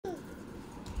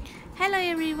Hello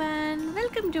everyone,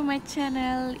 welcome to my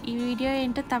channel. ఈ video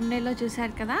ఏంటో తమ్నేల్లో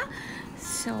చూశారు కదా.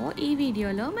 సో ఈ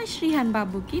వీడియోలో మా శ్రీహాన్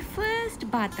బాబుకి ఫస్ట్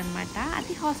బాత్ అనమాట.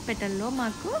 అది హాస్పిటల్లో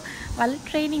మాకు వాళ్ళు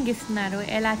ట్రైనింగ్ ఇస్తున్నారు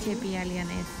ఎలా చేపియాలి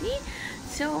అనేసి.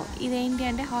 సో ఇదేంటి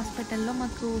అంటే హాస్పిటల్లో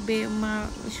మాకు మా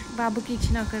బాబుకి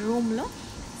ఇచ్చిన ఒక రూమ్లో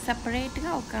సపరేట్గా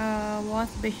ఒక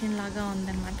వాష్ బేసిన్ లాగా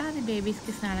ఉందన్నమాట. అది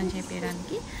బేబీస్కి స్నానం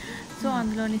చేపించడానికి. సో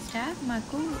అందులోని స్టాఫ్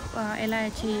మాకు ఎలా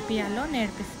చేపియాలో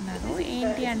నేర్పిస్తున్నారు.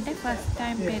 ఏంటి అంటే ఫస్ట్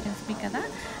టైం పేరెంట్స్ని కదా,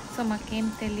 సో మాకేం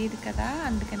తెలియదు కదా,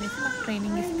 అందుకనేసి మాకు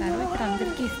ట్రైనింగ్ ఇస్తారు. ఇక్కడ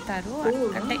అందరికీ ఇస్తారు,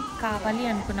 అంటే కావాలి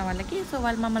అనుకున్న వాళ్ళకి. సో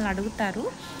వాళ్ళు మమ్మల్ని అడుగుతారు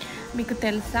మీకు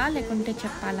తెలుసా లేకుంటే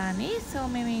చెప్పాలా అని. సో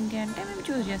మేము ఏంటి అంటే మేము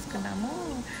చూస్ చేసుకున్నాము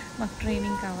మాకు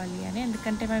ట్రైనింగ్ కావాలి అని,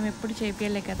 ఎందుకంటే మేము ఎప్పుడు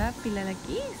చేపియలే కదా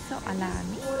పిల్లలకి. సో అలా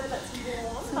అని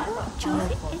సో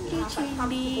చూసి ఎంజాయ్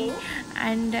చేయండి.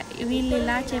 అండ్ వీళ్ళు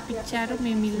ఇలా చేపించారు,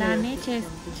 మేము ఇలానే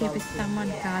చేపిస్తాము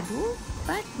అని కాదు,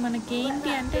 బట్ మనకేంటి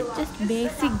అంటే జస్ట్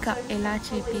బేసిక్గా ఎలా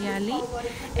చేపియాలి,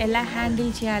 ఎలా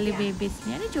హ్యాండిల్ చేయాలి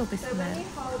బేబీస్ని అని చూపిస్తున్నారు.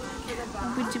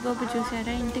 బుజ్జిబాబు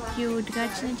చూసారా ఇంత క్యూట్గా,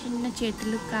 చిన్న చిన్న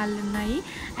చేతులు కాళ్ళు ఉన్నాయి.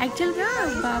 యాక్చువల్గా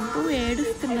బాబు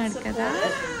ఏడుస్తున్నాడు కదా,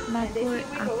 నాకు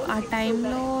ఆ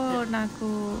టైంలో నాకు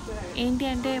ఏంటి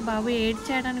అంటే బాబు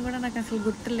ఏడ్చాడని కూడా నాకు అసలు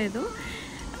గుర్తులేదు.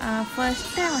 ఫస్ట్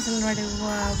టైం అసలు వాడు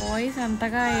వాయిస్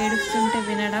అంతగా ఏడుస్తుంటే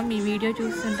వినడం, ఈ వీడియో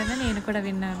చూస్తుంటేనే నేను కూడా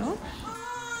విన్నాను.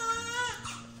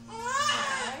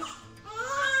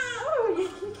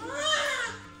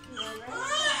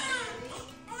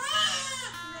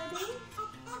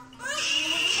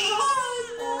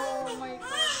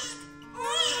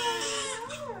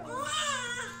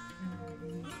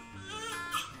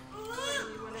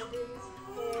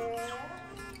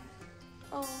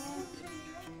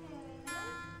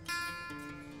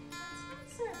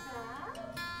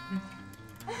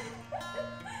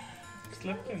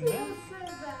 Slept in there.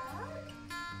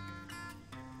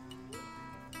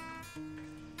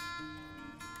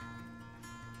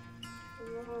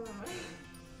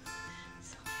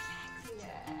 So relaxed.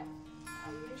 Yeah.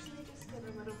 I usually just get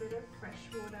a little bit of fresh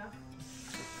water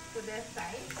for their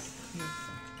face.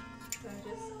 So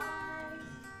just eyes.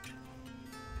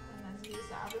 And then use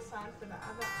the other side for the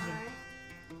other eye.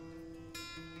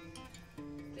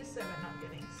 Just so we're not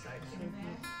getting soaked in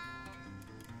there.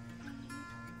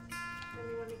 And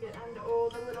you want to get under all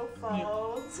the little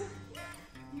folds.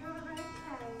 You're okay.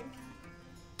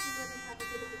 I'm going to have a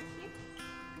bit of a kick.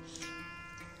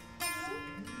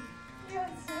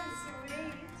 You're so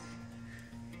sweet.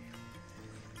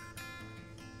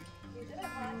 You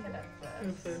didn't like it at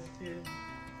first. Yeah.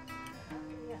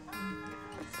 Yeah.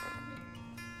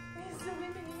 You're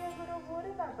swimming in your little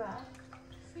water, Baba.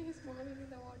 See, he's moving in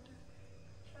the water.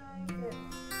 Try it.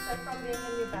 So from being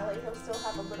in your belly, he'll still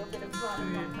have a little bit of blood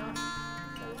and whatnot.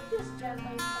 So we'll just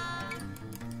gently try and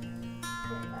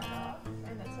get that off.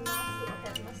 And it's a nice little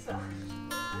head massage.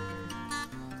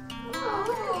 Oh,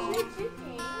 you're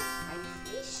kicking. I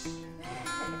fish.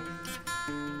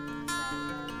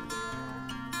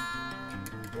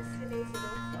 Just in these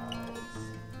little folds.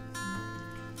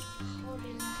 How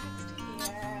relaxed.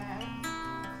 Yeah.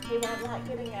 He won't like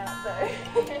getting out though.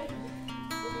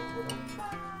 These little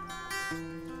folds.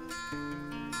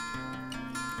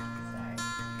 So,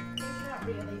 he's not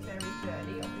really very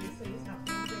dirty. Obviously, he's not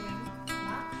been doing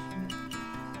much.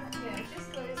 But yeah, just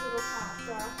those little parts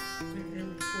are. Yeah.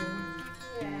 So,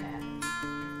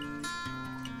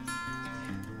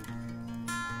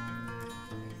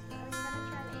 are you gonna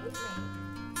try and eat me?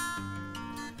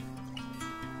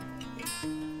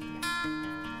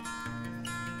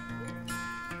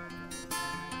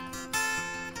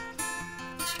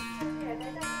 So yeah,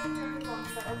 they don't take very long,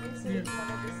 but obviously if you want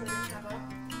to just sort of have a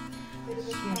bit of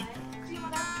a play. Do you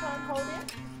want to try and hold it?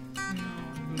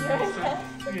 You're okay?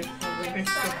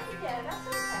 Next time? Yeah, that's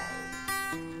okay.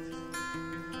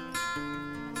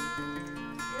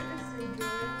 You're just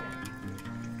enjoying it.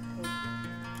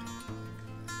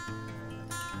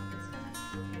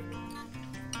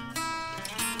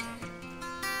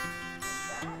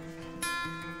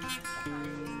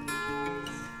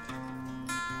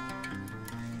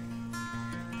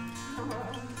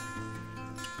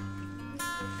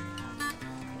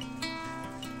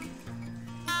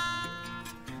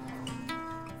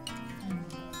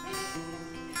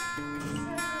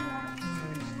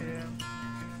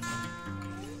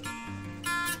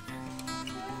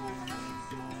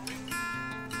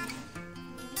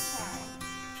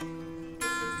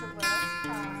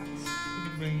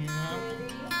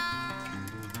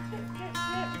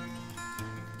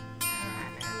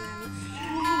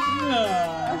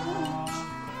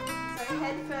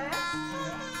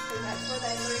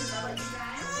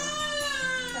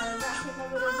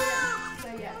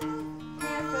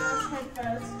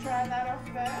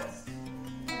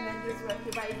 work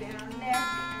your way down neck.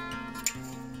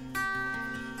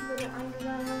 Little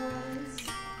underarms.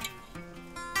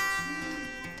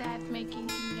 Dad making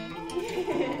him ready.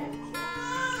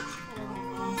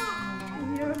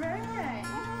 You're right.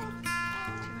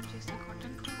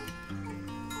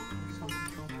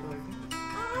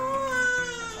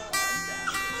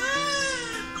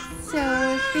 So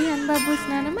Shrihan బాబు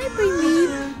స్నానం అయిపోయింది.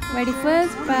 వాడి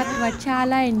first part వాడు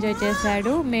చాలా enjoy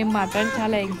చేశాడు. మేము మాత్రం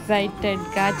చాలా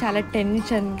ఎగ్జైటెడ్గా, చాలా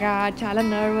టెన్షన్గా, చాలా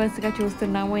నర్వస్గా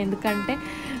చూస్తున్నాము. ఎందుకంటే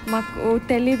మాకు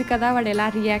తెలియదు కదా వాడు ఎలా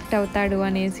రియాక్ట్ అవుతాడు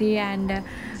అనేసి, అండ్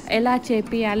ఎలా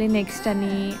చేపియాలి నెక్స్ట్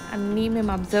అని అన్నీ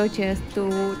మేము అబ్జర్వ్ చేస్తూ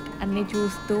అన్నీ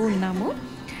చూస్తూ ఉన్నాము.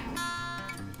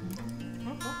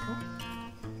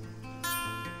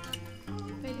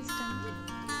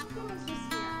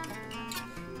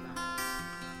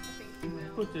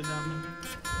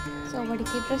 సో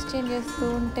వాడికి డ్రెస్ చేంజ్ చేస్తూ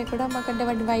ఉంటే కూడా మాకంటే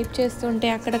వాడిని వైప్ చేస్తూ ఉంటే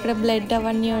అక్కడక్కడ బ్లడ్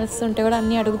అవన్నీ వస్తుంటే కూడా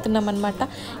అన్నీ అడుగుతున్నాం అనమాట,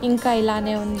 ఇంకా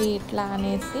ఇలానే ఉంది ఇట్లా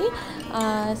అనేసి.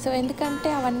 సో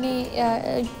ఎందుకంటే అవన్నీ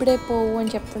ఇప్పుడే పోవు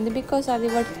అని చెప్తుంది, బికాస్ అది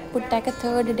వాడు పుట్టాక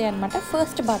 3rd డే అనమాట,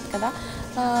 ఫస్ట్ బాత్ కదా.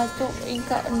 సో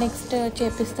ఇంకా నెక్స్ట్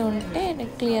చేపిస్తూ ఉంటే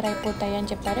క్లియర్ అయిపోతాయి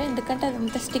అని చెప్పారు. ఎందుకంటే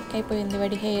అదంతా స్టిక్ అయిపోయింది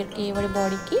వాడి హెయిర్కి, వాడి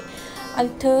బాడీకి.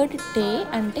 అది 3rd డే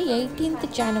అంటే 18th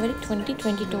January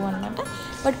 2022 అనమాట.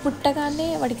 వాడు పుట్టగానే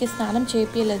వాడికి స్నానం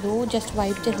చేపించలేదు, జస్ట్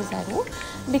వైప్ చేసేసారు.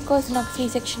 బికాజ్ నాకు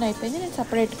C-section అయిపోయింది, నేను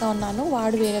సపరేట్గా ఉన్నాను,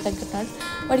 వాడు వేరే దగ్గర ఉన్నాడు.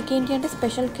 వాడికి ఏంటి అంటే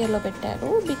స్పెషల్ కేర్లో పెట్టారు.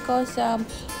 బికాజ్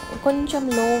కొంచెం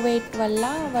లో వెయిట్ వల్ల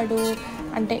వాడు,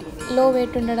 అంటే లో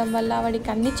వెయిట్ ఉండడం వల్ల వాడికి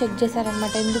అన్నీ చెక్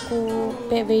చేశారనమాట, ఎందుకు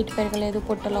వెయిట్ పెరగలేదు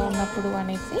పొట్టలో ఉన్నప్పుడు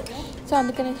అనేసి. సో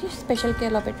అందుకనేసి స్పెషల్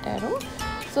కేర్లో పెట్టారు.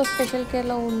 సో స్పెషల్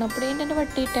కేర్లో ఉన్నప్పుడు ఏంటంటే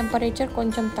వాటి టెంపరేచర్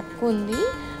కొంచెం తక్కువ ఉంది,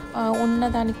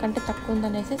 ఉన్నదానికంటే తక్కువ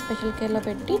ఉందనేసి స్పెషల్ కేర్లో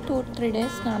పెట్టి 2-3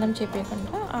 days స్నానం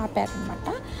చేపించకుండా ఆపారనమాట.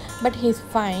 But he's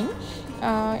fine.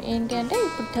 ఏంటి అంటే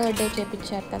ఇప్పుడు 3rd డే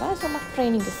చేపించారు కదా, సో మాకు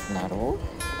ట్రైనింగ్ ఇస్తున్నారు.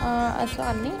 సో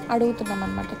అన్నీ అడుగుతున్నాం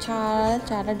అనమాట, చాలా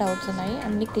చాలా డౌట్స్ ఉన్నాయి,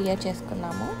 అన్నీ క్లియర్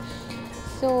చేసుకున్నాము.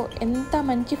 సో ఎంత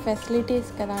మంచి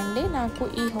ఫెసిలిటీస్ కదా అండి. నాకు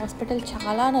ఈ హాస్పిటల్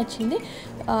చాలా నచ్చింది.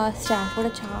 స్టాఫ్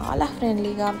కూడా చాలా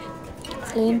ఫ్రెండ్లీగా.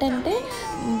 అసలు ఏంటంటే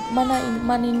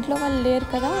మన ఇంట్లో వాళ్ళు లేరు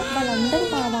కదా, వాళ్ళందరూ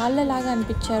మా వాళ్ళలాగా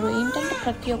అనిపించారు. ఏంటంటే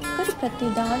ప్రతి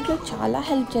దాంట్లో చాలా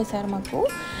హెల్ప్ చేశారు మాకు.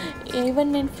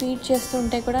 ఈవెన్ నేను ఫీడ్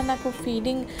చేస్తుంటే కూడా నాకు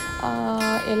ఫీడింగ్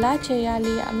ఎలా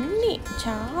చేయాలి అన్నీ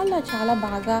చాలా చాలా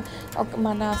బాగా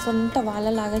మన సొంత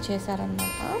వాళ్ళలాగా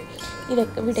చేశారనమాట.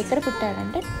 వీడెక్కడ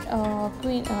పుట్టాడంటే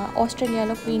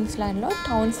ఆస్ట్రేలియాలో క్వీన్స్లాండ్లో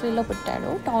టౌన్స్విల్లో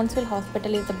పుట్టాడు. టౌన్స్విల్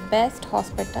hospital is the best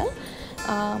hospital.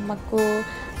 మాకు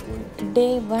డే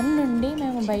 1 నుండి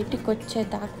మేము బయటికి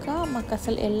వచ్చేదాకా మాకు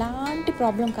అసలు ఎలాంటి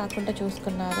ప్రాబ్లం కాకుండా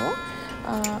చూసుకున్నారు.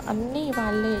 అన్నీ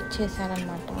వాళ్ళే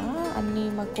చేశారనమాట. అన్నీ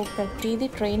మాకు ప్రతిదీ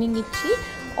ట్రైనింగ్ ఇచ్చి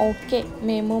ఓకే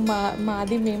మేము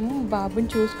మేము బాబుని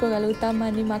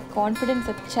చూసుకోగలుగుతామని మాకు కాన్ఫిడెన్స్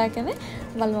వచ్చాకనే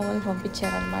వాళ్ళు మమ్మల్ని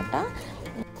పంపించారనమాట.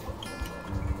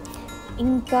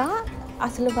 ఇంకా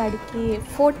అసలు వాడికి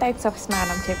 4 types ఆఫ్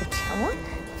స్నానం చేయించాము.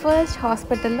 ఫస్ట్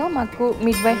హాస్పిటల్లో మాకు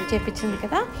మిడ్ వైఫ్ చేయించింది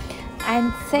కదా, అండ్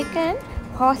సెకండ్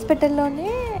హాస్పిటల్లోనే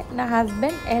నా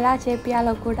హస్బెండ్ ఎలా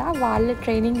చేపియాలో కూడా వాళ్ళు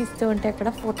ట్రైనింగ్ ఇస్తూ ఉంటే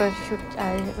కూడా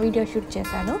వీడియో షూట్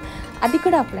చేశాను, అది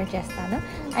కూడా అప్లై చేస్తాను.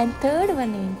 అండ్ థర్డ్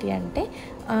వన్ ఏంటి అంటే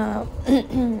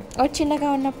చిన్నగా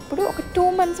ఉన్నప్పుడు ఒక 2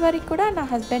 months వరకు కూడా నా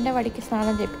హస్బెండే వాడికి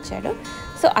స్నానం చేయించాడు.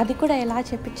 సో అది కూడా ఎలా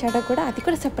చేయించాడో కూడా అది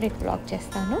కూడా సపరేట్ బ్లాగ్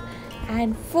చేస్తాను.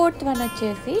 అండ్ 4th వన్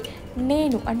వచ్చేసి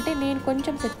నేను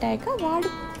కొంచెం సెట్ అయ్యాక వాడు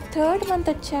 3rd month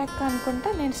వచ్చాక అనుకుంటా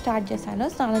నేను స్టార్ట్ చేశాను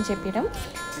స్నానం చేపించడం.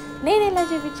 నేను ఎలా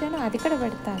చేయించానో అది కూడా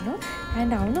పెడతాను.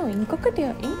 అండ్ అవును, ఇంకో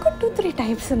 2-3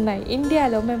 types ఉన్నాయి.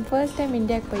 ఇండియాలో మేము ఫస్ట్ టైం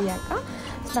ఇండియాకి పోయాక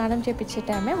స్నానం చేయించే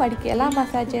టైమే వాడికి ఎలా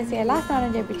మసాజ్ చేసి ఎలా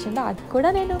స్నానం చేయించిందో అది కూడా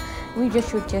నేను వీడియో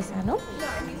షూట్ చేశాను.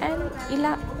 అండ్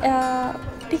ఇలా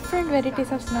డిఫరెంట్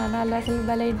వెరైటీస్ ఆఫ్ స్నానాలు అసలు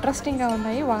భలే ఇంట్రెస్టింగ్గా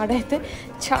ఉన్నాయి. వాడైతే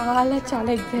చాలా చాలా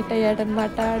ఎగ్జైట్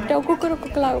అయ్యాడనమాట. అంటే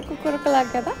ఒక్కొక్కరు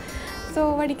కదా. సో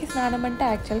వాడికి స్నానం అంటే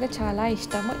యాక్చువల్గా చాలా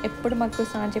ఇష్టము. ఎప్పుడు మాకు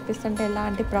స్నానం చేపిస్తుంటే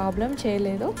ఎలాంటి ప్రాబ్లం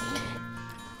చేయలేదు.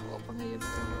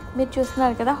 మీరు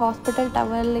చూస్తున్నారు కదా, హాస్పిటల్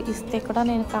టవల్ ఇస్తే కూడా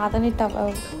నేను కాదని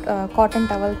కాటన్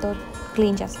టవల్తో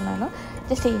క్లీన్ చేస్తున్నాను.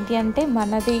 జస్ట్ ఏంటి అంటే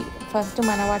మనది ఫస్ట్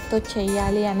మన వాటితో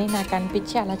చేయాలి అని నాకు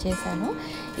అనిపించి అలా చేశాను.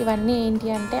 ఇవన్నీ ఏంటి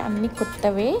అంటే అన్నీ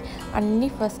కొత్తవే, అన్నీ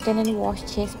ఫస్టే నేను వాష్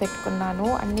చేసి పెట్టుకున్నాను.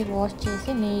 అన్నీ వాష్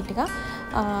చేసి నీట్గా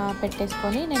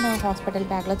పెట్టేసుకొని నేను హాస్పిటల్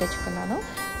బ్యాగ్లో తెచ్చుకున్నాను.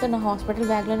 సో నా హాస్పిటల్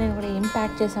బ్యాగ్లో నేను కూడా ఏం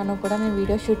ప్యాక్ చేశానో కూడా నేను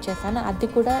వీడియో షూట్ చేశాను. అది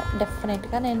కూడా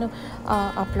డెఫినెట్గా నేను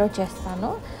అప్లోడ్ చేస్తాను.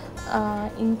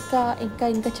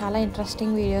 ఇంకా చాలా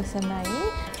ఇంట్రెస్టింగ్ వీడియోస్ ఉన్నాయి.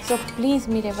 సో సో ప్లీజ్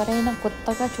మీరు ఎవరైనా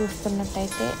కొత్తగా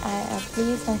చూస్తున్నట్టయితే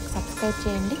ప్లీజ్ నాకు సబ్స్క్రైబ్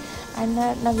చేయండి. అండ్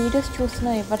నా వీడియోస్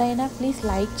చూస్తున్న ఎవరైనా ప్లీజ్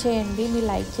లైక్ చేయండి. మీరు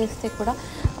లైక్ చేస్తే కూడా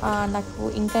నాకు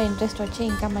ఇంకా ఇంట్రెస్ట్ వచ్చి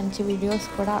ఇంకా మంచి వీడియోస్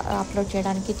కూడా అప్లోడ్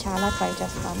చేయడానికి చాలా ట్రై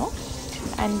చేస్తాను.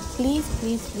 అండ్ ప్లీజ్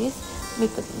ప్లీజ్ ప్లీజ్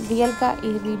మీకు రియల్గా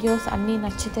ఈ వీడియోస్ అన్నీ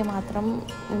నచ్చితే మాత్రం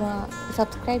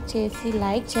సబ్స్క్రైబ్ చేసి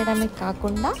లైక్ చేయడమే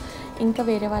కాకుండా ఇంకా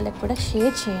వేరే వాళ్ళకి కూడా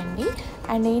షేర్ చేయండి.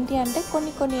 అండ్ ఏంటి అంటే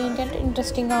కొన్ని ఏంటంటే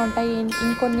ఇంట్రెస్టింగ్గా ఉంటాయి,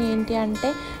 ఇంకొన్ని ఏంటి అంటే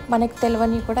మనకు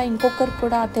తెలియని కూడా ఇంకొకరు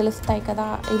కూడా తెలుస్తాయి కదా,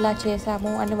 ఇలా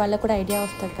చేసాము అని వాళ్ళకు కూడా ఐడియా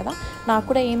వస్తుంది కదా. నాకు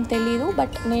కూడా ఏం తెలియదు,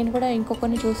 బట్ నేను కూడా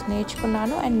ఇంకొకరిని చూసి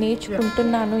నేర్చుకున్నాను అండ్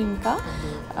నేర్చుకుంటున్నాను ఇంకా.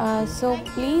 సో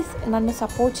ప్లీజ్ నన్ను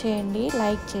సపోర్ట్ చేయండి,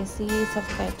 లైక్ చేసి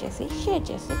సబ్స్క్రైబ్ చేసి షేర్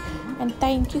చేసి. And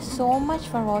thank you so much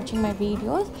for watching my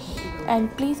videos. And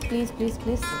please please please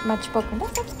please మర్చిపోకుండా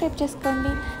సబ్స్క్రైబ్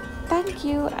చేసుకోండి. Thank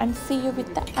you and see you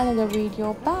with another video.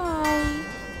 Bye.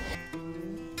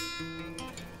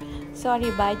 Sorry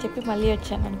bye చెప్పి మళ్ళీ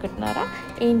వచ్చాను అనుకుంటున్నారా?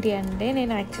 ఏంటి అంటే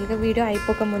నేను యాక్చువల్గా వీడియో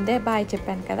అయిపోకముందే బాయ్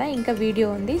చెప్పాను కదా, ఇంకా వీడియో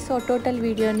ఉంది. సో టోటల్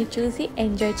వీడియోని చూసి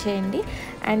ఎంజాయ్ చేయండి.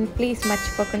 అండ్ ప్లీజ్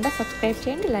మర్చిపోకుండా సబ్స్క్రైబ్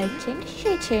చేయండి, లైక్ చేయండి,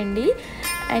 షేర్ చేయండి.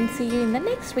 And see you in the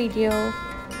next video.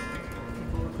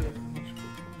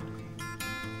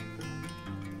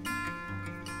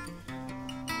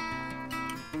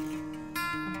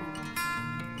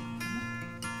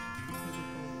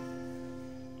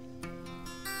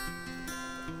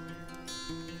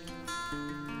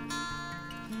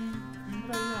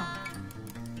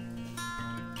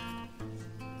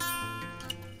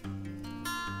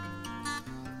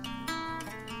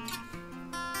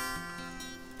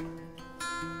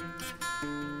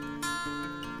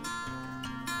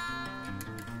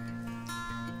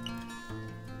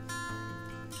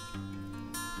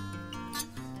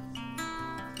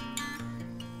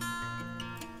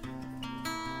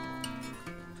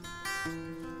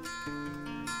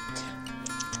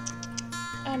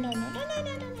 Oh, no,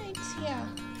 it's here.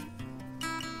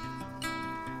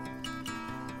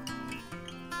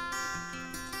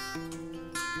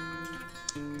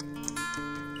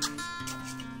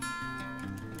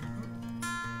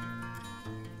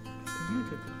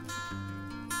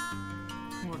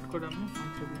 పట్టుకోవడము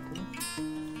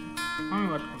mummy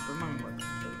పట్టుకుంటారు.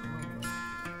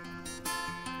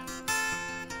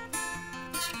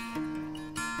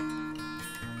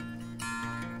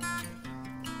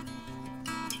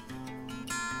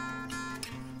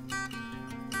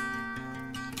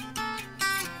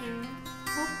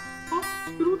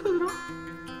 తిరుగుతుందిరా.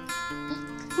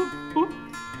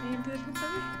 ఏం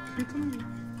తిరుగుతుంది?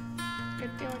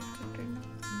 గట్టి పట్టుకుంటున్నా.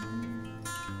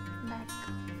 బ్యాక్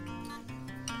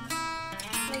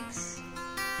లెగ్స్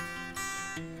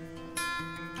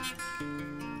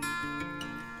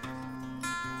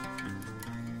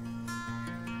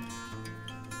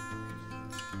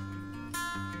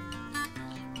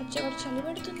వచ్చేవాడు చలి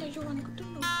పెడుతుంది. అయ్యో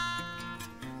అనుకుంటున్నావు.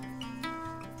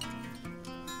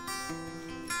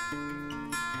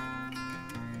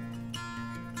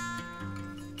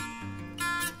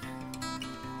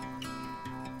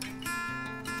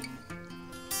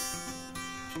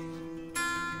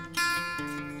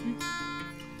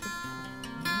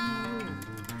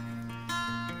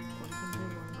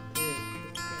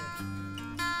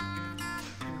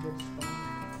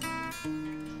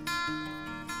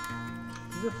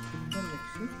 These are simple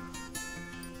legs.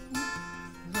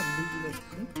 These are big legs.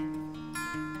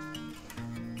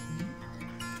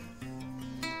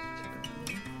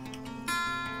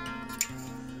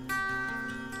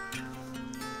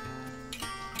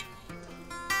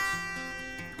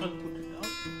 I'll put it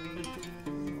out.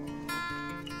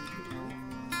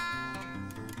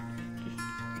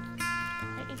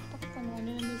 ఇది పక్కన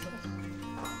వాడిని తీసుకొస్తా.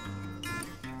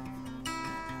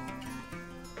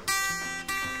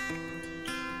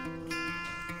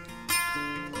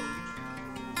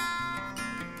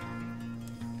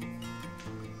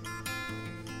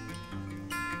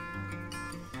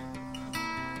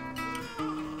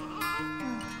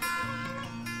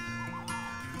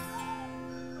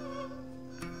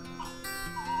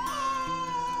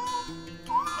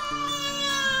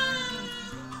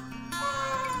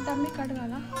 దమ్మి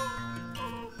కడగాల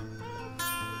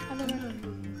అదే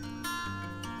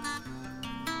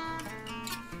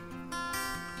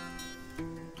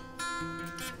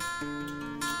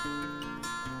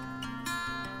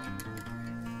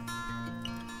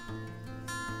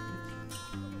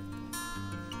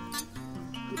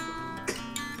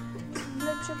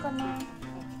బ్లడ్ కన్నా